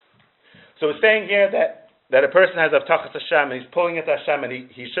So it's saying here that a person has Avtachas Hashem and he's pulling it to Hashem and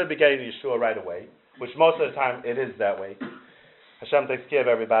he should be getting Yeshua right away, which most of the time it is that way. Hashem takes care of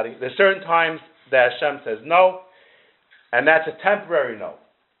everybody. There's certain times that Hashem says no, and that's a temporary no,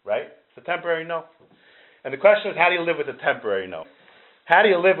 right? It's a temporary no. And the question is, how do you live with a temporary no? How do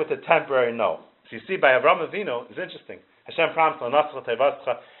you live with a temporary no? So you see, by Avraham Avinu, it's interesting. Hashem promised,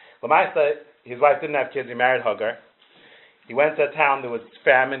 his wife didn't have kids, he married Hagar. He went to a town, there was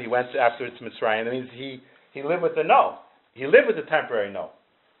famine, he went afterwards to Mitzrayim. That means he lived with the no. He lived with the temporary no.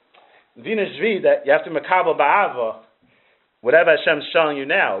 Vina Zvi, that you have to makabel ba'ava, whatever Hashem's showing you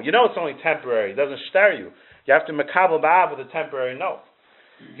now. You know it's only temporary, it doesn't stir you. You have to makabel ba'ava with a temporary no.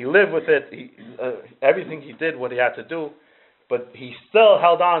 He lived with it, everything he did, what he had to do, but he still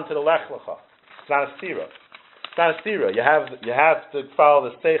held on to the lech lecha. It's not a stira. It's not a stira. You have to follow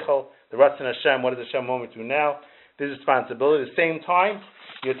the seichel, the Ratzon Hashem. What does Hashem want me to do now? This is responsibility. At the same time,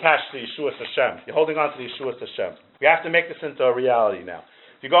 you're attached to Yeshua's Hashem. You're holding on to the Yeshua's Hashem. We have to make this into a reality now.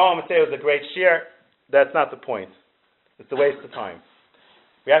 If you go home and say it was a great shiur, that's not the point. It's a waste of time.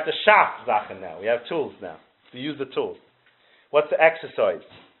 We have to shaf Zachen now. We have tools now. To use the tools. What's the exercise?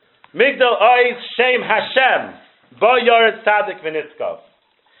 Migdal Oiz Shem Hashem. Bo Yored Tzadik V'nitzkav.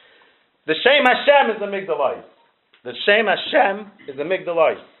 The Shem Hashem is the Migdal Oiz. The Shem Hashem is the Migdal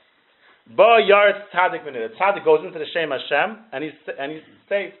Oiz. Bo Yored Tzadik V'nitzkav. Tzadik goes into the Shem Hashem and he's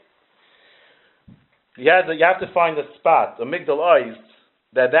saved. You have to find a spot, a Migdal Oiz,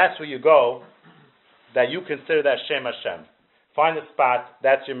 that's where you go, that you consider that Shem Hashem. Find a spot,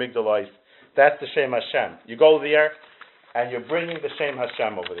 that's your Migdal Oiz. That's the Shem Hashem. You go there, and you're bringing the Shem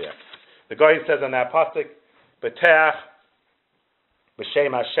Hashem over there. The guy says on that pasuk, B'teach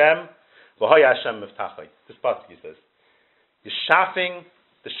b'Shem Hashem v'hoy Hashem miftachai. This pasuk he says, you're shafing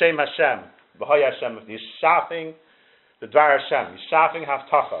the Shem Hashem v'hoy Hashem. You're shafing the Dvar Hashem. You're shafing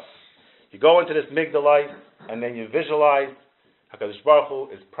haftacha. You go into this Migdal Oiz, and then you visualize HaKadosh Baruch Hu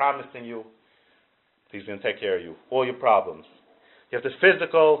is promising you He's going to take care of you, all your problems. You have the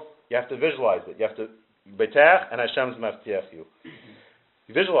physical. You have to visualize it. You have to Betech and Hashem's maftiach you.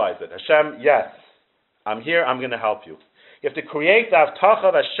 You visualize it. Hashem, yes, I'm here, I'm going to help you. You have to create the avtach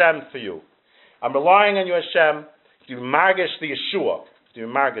of Hashem for you. I'm relying on you, Hashem. You margish the Yeshua. You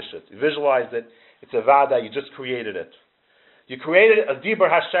margish it. You visualize it. It's a vada. You just created it. You created a dibur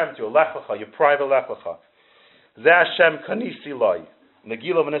Hashem to you, a lechacha, your private lechacha. Ze Hashem kanisi loy.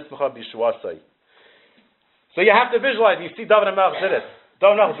 Negilo v'nismacha b'yeshuasai. So you have to visualize. You see David HaMelech did it.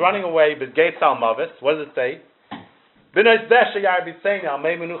 David HaMelech was running away, but gates al mavis. What does it say? You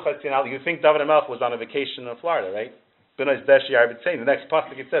think David HaMelech was on a vacation in Florida, right? The next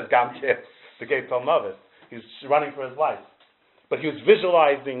pasuk it says, Gam the gates al mavis. He was running for his life. But he was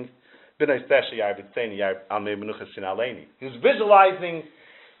visualizing he was visualizing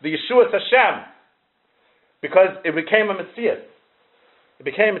the Yeshua's Hashem because it became a Metzias. It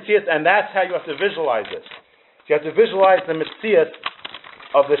became a Metzias, and that's how you have to visualize it. You have to visualize the Metzias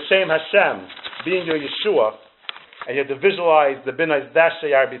of the Shem Hashem being your Yeshua, and you have to visualize the Binay Dasha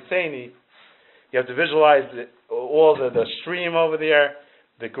Yarbitseni. You have to visualize all the stream over there,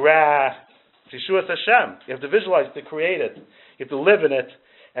 the grass. It's Yeshua's Hashem. You have to visualize to create it. You have to live in it.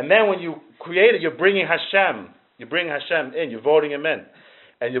 And then when you create it, you're bringing Hashem. You bring Hashem in. You're voting Him in.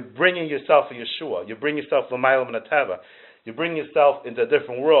 And you're bringing yourself a Yeshua. You bring yourself L'maylam Nateva. You bring yourself into a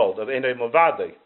different world of Enei Movadei.